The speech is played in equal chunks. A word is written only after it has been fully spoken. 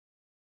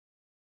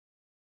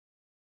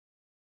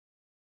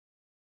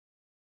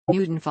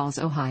Newton Falls,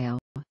 Ohio.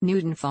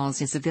 Newton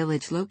Falls is a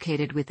village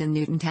located within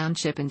Newton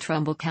Township in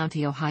Trumbull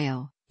County,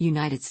 Ohio,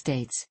 United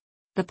States.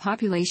 The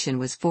population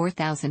was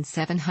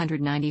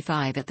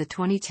 4,795 at the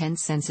 2010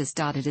 census.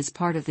 It is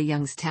part of the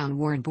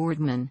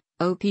Youngstown-Warren-Boardman,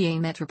 OPA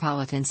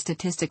Metropolitan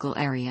Statistical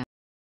Area.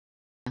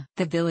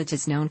 The village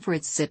is known for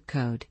its zip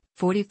code,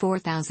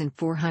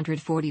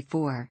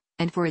 44,444,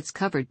 and for its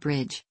covered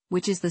bridge,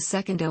 which is the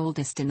second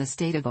oldest in the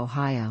state of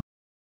Ohio.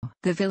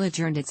 The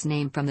village earned its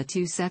name from the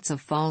two sets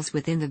of falls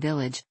within the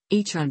village,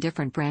 each on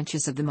different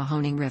branches of the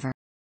Mahoning River.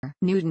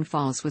 Newton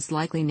Falls was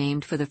likely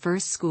named for the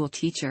first school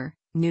teacher,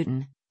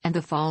 Newton, and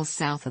the falls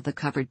south of the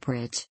covered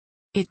bridge.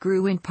 It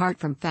grew in part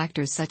from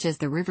factors such as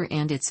the river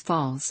and its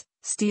falls,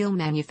 steel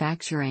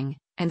manufacturing,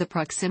 and the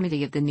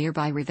proximity of the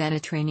nearby Ravenna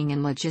training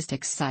and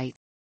logistics site.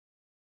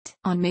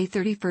 On May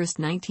 31,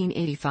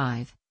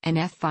 1985, an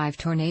F5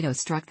 tornado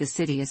struck the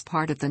city as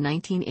part of the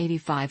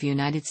 1985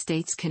 United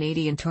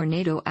States-Canadian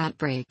tornado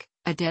outbreak,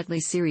 a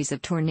deadly series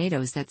of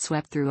tornadoes that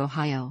swept through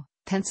Ohio,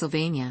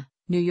 Pennsylvania,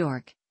 New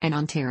York, and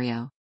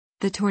Ontario.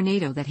 The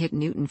tornado that hit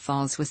Newton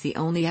Falls was the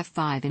only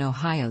F5 in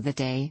Ohio that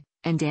day,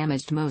 and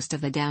damaged most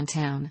of the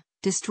downtown,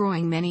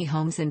 destroying many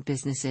homes and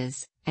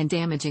businesses, and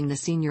damaging the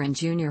senior and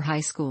junior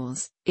high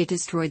schools. It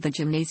destroyed the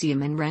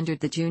gymnasium and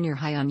rendered the junior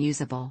high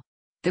unusable.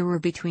 There were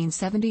between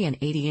 70 and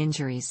 80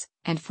 injuries,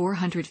 and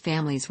 400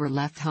 families were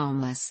left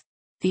homeless.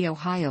 The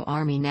Ohio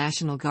Army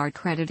National Guard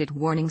credited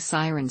warning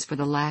sirens for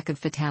the lack of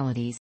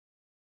fatalities.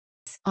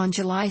 On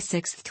July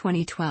 6,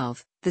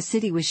 2012, the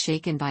city was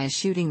shaken by a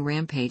shooting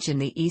rampage in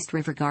the East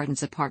River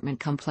Gardens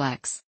apartment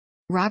complex.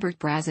 Robert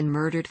Brazen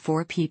murdered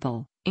 4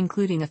 people,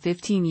 including a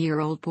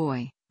 15-year-old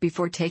boy,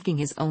 before taking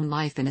his own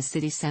life in a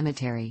city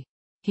cemetery.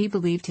 He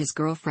believed his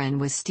girlfriend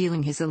was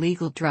stealing his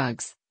illegal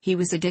drugs. He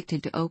was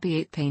addicted to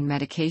opiate pain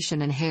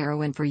medication and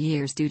heroin for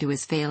years due to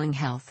his failing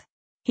health.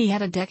 He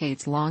had a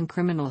decades-long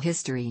criminal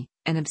history,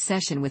 an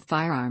obsession with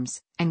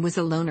firearms, and was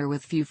a loner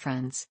with few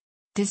friends.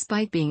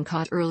 Despite being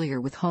caught earlier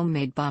with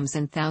homemade bombs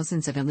and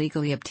thousands of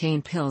illegally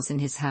obtained pills in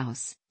his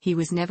house, he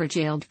was never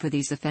jailed for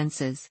these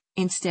offenses,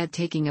 instead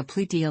taking a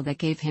plea deal that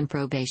gave him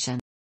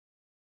probation.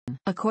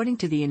 According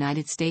to the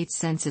United States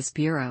Census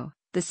Bureau,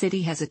 the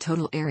city has a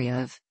total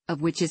area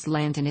of which is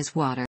land and is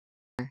water.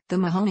 The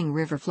Mahoning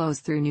River flows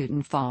through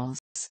Newton Falls.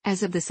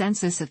 As of the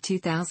census of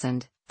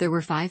 2000, there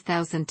were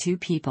 5,002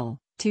 people,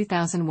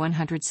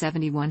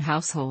 2,171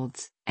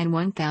 households, and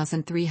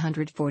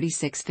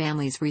 1,346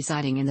 families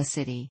residing in the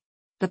city.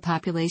 The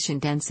population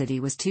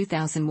density was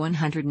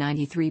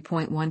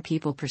 2,193.1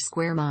 people per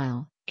square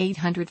mile,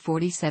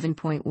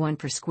 847.1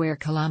 per square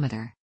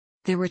kilometer.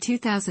 There were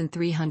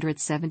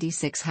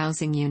 2,376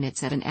 housing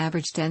units at an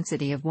average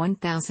density of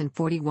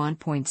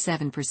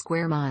 1,041.7 per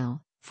square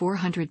mile,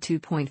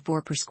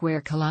 402.4 per square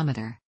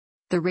kilometer.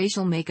 The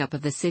racial makeup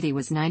of the city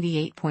was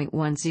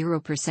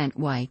 98.10%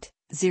 white,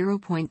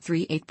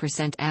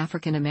 0.38%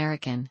 African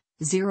American,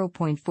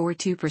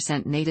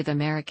 0.42% Native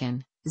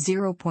American,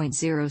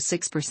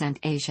 0.06%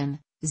 Asian,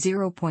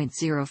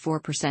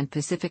 0.04%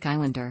 Pacific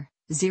Islander,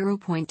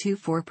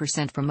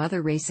 0.24% from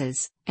other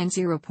races, and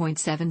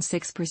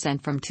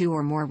 0.76% from 2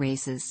 or more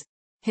races.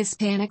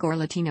 Hispanic or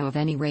Latino of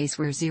any race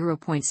were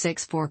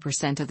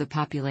 0.64% of the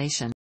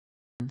population.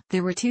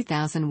 There were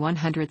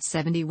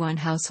 2,171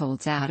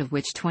 households, out of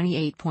which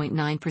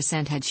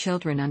 28.9% had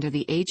children under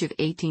the age of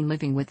 18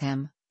 living with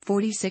them,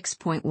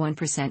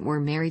 46.1% were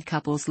married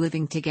couples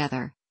living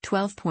together,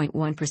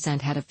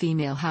 12.1% had a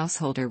female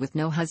householder with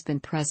no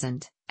husband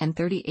present, and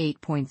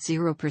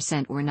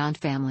 38.0% were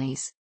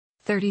non-families.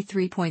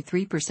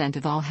 33.3%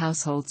 of all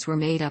households were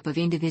made up of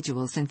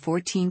individuals and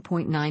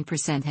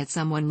 14.9% had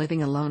someone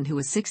living alone who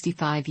was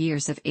 65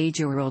 years of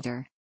age or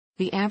older.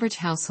 The average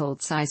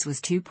household size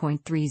was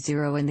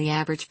 2.30 and the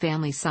average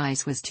family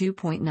size was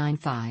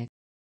 2.95.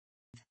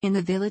 In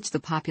the village, the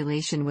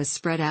population was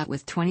spread out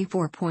with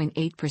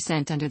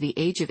 24.8% under the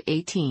age of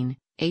 18,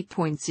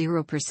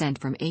 8.0%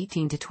 from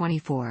 18 to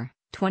 24,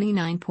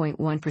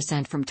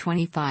 29.1% from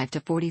 25 to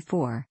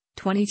 44,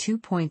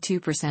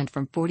 22.2%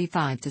 from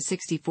 45 to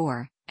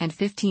 64, and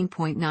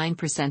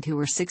 15.9% who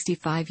were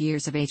 65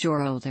 years of age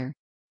or older.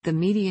 The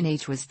median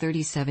age was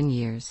 37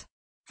 years.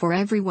 For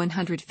every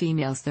 100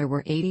 females there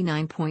were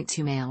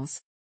 89.2 males.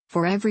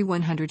 For every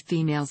 100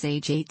 females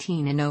age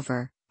 18 and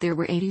over, there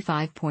were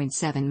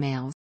 85.7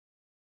 males.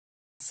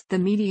 The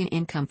median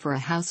income for a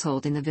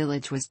household in the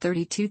village was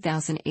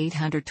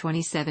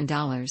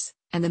 $32,827,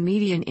 and the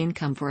median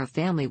income for a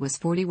family was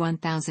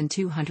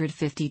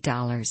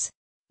 $41,250.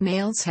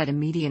 Males had a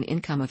median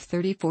income of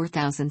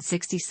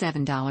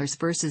 $34,067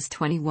 versus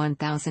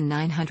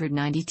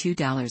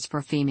 $21,992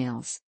 for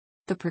females.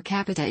 The per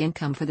capita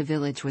income for the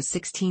village was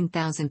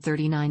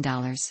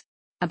 $16,039.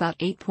 About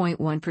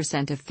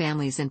 8.1% of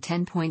families and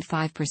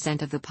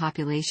 10.5% of the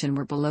population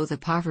were below the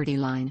poverty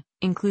line,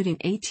 including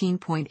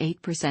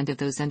 18.8% of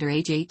those under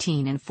age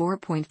 18 and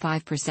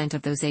 4.5%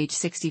 of those age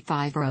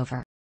 65 or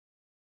over.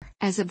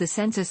 As of the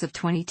census of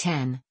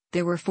 2010,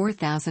 there were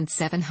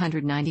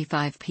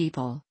 4,795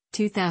 people,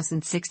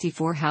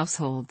 2,064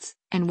 households,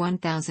 and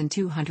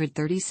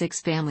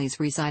 1,236 families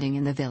residing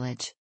in the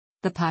village.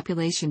 The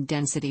population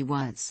density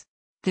was.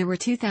 There were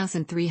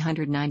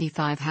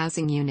 2,395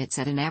 housing units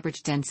at an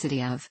average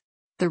density of.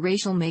 The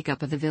racial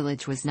makeup of the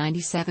village was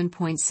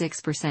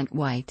 97.6%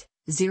 white,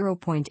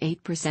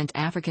 0.8%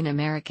 African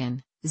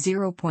American,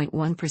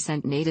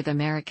 0.1% Native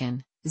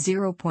American,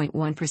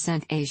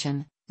 0.1%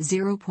 Asian,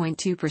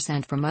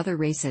 0.2% from other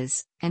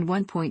races, and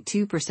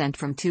 1.2%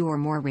 from two or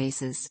more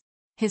races.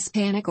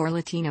 Hispanic or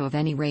Latino of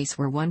any race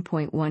were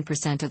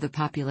 1.1% of the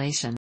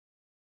population.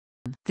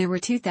 There were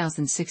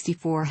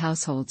 2,064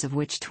 households, of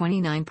which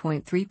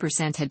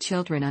 29.3% had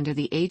children under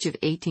the age of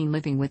 18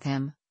 living with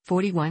him,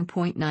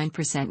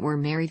 41.9% were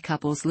married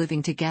couples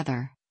living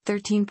together,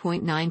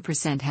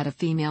 13.9% had a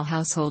female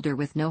householder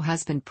with no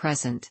husband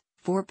present,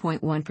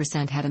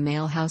 4.1% had a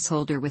male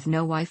householder with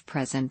no wife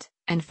present,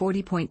 and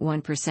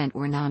 40.1%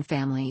 were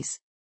non-families.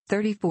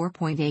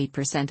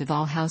 34.8% of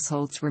all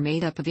households were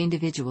made up of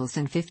individuals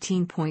and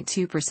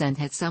 15.2%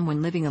 had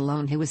someone living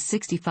alone who was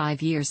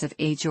 65 years of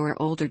age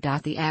or older.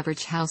 The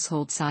average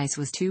household size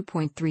was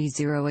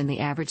 2.30 and the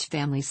average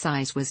family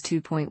size was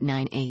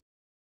 2.98.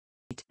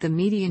 The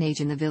median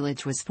age in the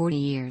village was 40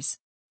 years.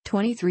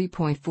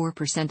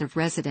 23.4% of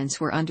residents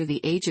were under the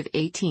age of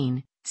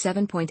 18,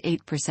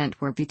 7.8%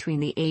 were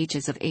between the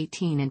ages of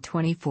 18 and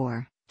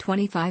 24,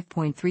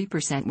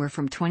 25.3% were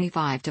from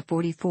 25 to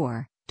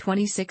 44,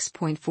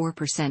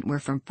 26.4% were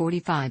from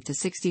 45 to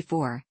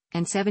 64,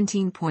 and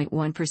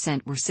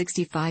 17.1% were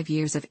 65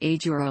 years of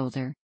age or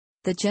older.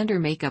 The gender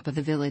makeup of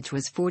the village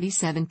was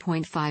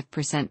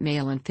 47.5%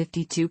 male and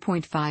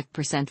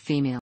 52.5%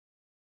 female.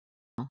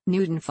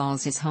 Newton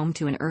Falls is home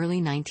to an early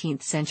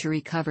 19th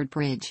century covered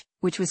bridge,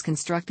 which was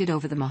constructed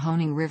over the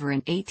Mahoning River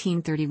in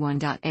 1831.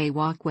 A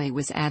walkway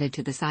was added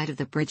to the side of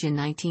the bridge in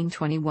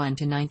 1921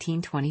 to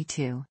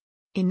 1922.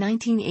 In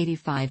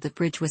 1985 the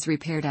bridge was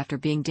repaired after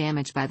being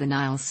damaged by the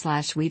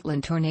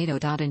Niles/Wheatland tornado.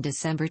 In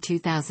December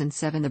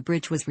 2007 the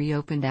bridge was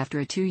reopened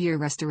after a 2-year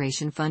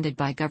restoration funded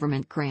by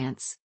government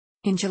grants.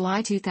 In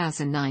July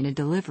 2009 a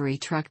delivery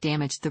truck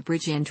damaged the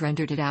bridge and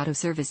rendered it out of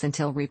service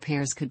until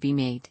repairs could be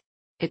made.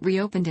 It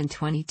reopened in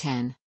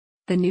 2010.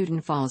 The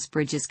Newton Falls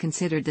Bridge is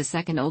considered the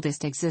second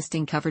oldest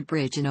existing covered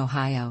bridge in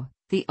Ohio,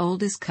 the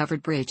oldest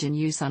covered bridge in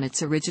use on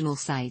its original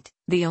site,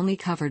 the only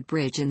covered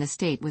bridge in the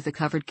state with a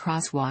covered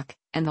crosswalk,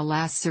 and the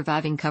last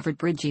surviving covered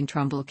bridge in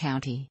Trumbull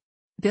County.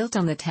 Built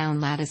on the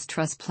town lattice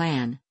truss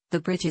plan, the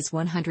bridge is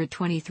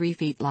 123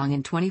 feet long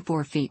and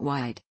 24 feet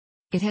wide.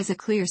 It has a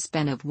clear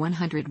span of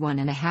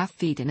 101.5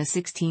 feet and a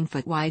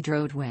 16-foot wide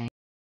roadway.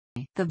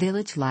 The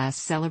village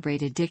last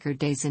celebrated Dickard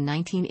Days in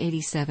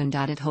 1987.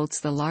 It holds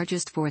the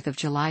largest 4th of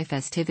July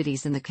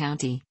festivities in the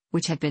county,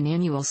 which have been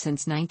annual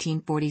since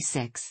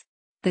 1946.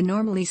 The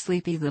normally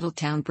sleepy little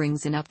town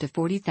brings in up to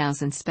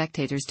 40,000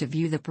 spectators to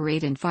view the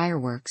parade and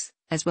fireworks,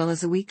 as well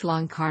as a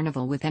week-long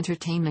carnival with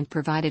entertainment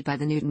provided by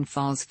the Newton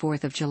Falls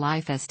 4th of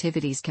July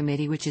Festivities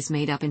Committee, which is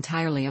made up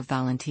entirely of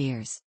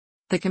volunteers.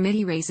 The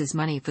committee raises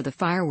money for the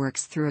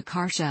fireworks through a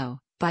car show,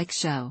 bike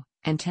show,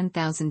 and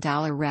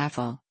 $10,000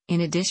 raffle,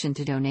 in addition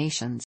to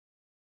donations.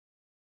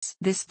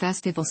 This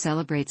festival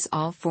celebrates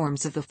all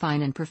forms of the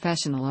fine and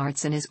professional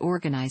arts and is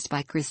organized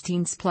by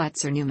Christine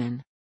Spletzer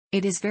Newman.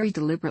 It is very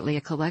deliberately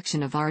a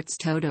collection of arts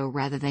toto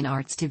rather than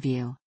arts to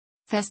view.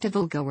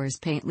 Festival goers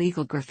paint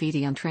legal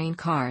graffiti on train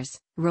cars,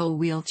 roll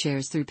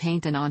wheelchairs through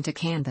paint and onto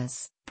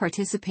canvas,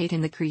 participate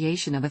in the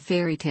creation of a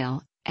fairy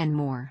tale, and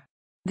more.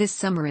 This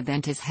summer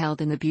event is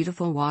held in the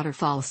beautiful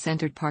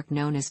waterfall-centered park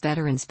known as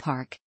Veterans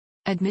Park.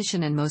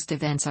 Admission and most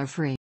events are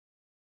free.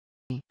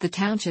 The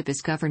township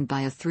is governed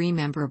by a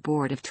 3-member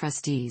board of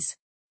trustees.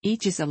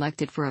 Each is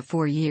elected for a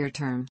 4-year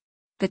term.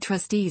 The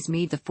trustees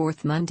meet the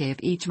 4th Monday of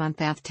each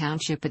month at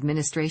Township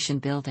Administration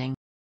Building.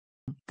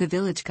 The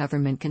village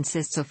government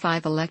consists of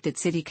 5 elected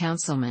city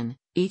councilmen,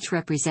 each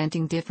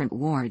representing different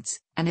wards,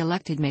 an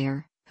elected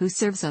mayor, who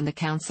serves on the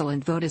council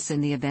and votes in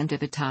the event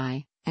of a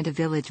tie, and a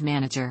village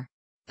manager.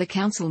 The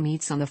council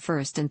meets on the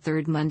 1st and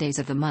 3rd Mondays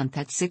of the month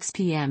at 6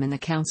 p.m. in the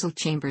council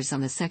chambers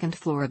on the 2nd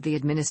floor of the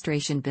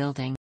administration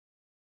building.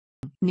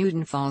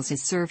 Newton Falls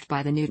is served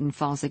by the Newton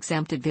Falls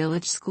Exempted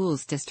Village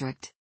Schools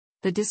District.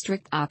 The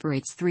district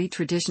operates 3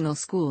 traditional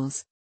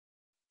schools.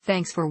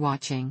 Thanks for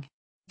watching.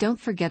 Don't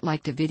forget to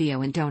like the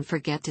video and don't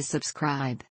forget to subscribe.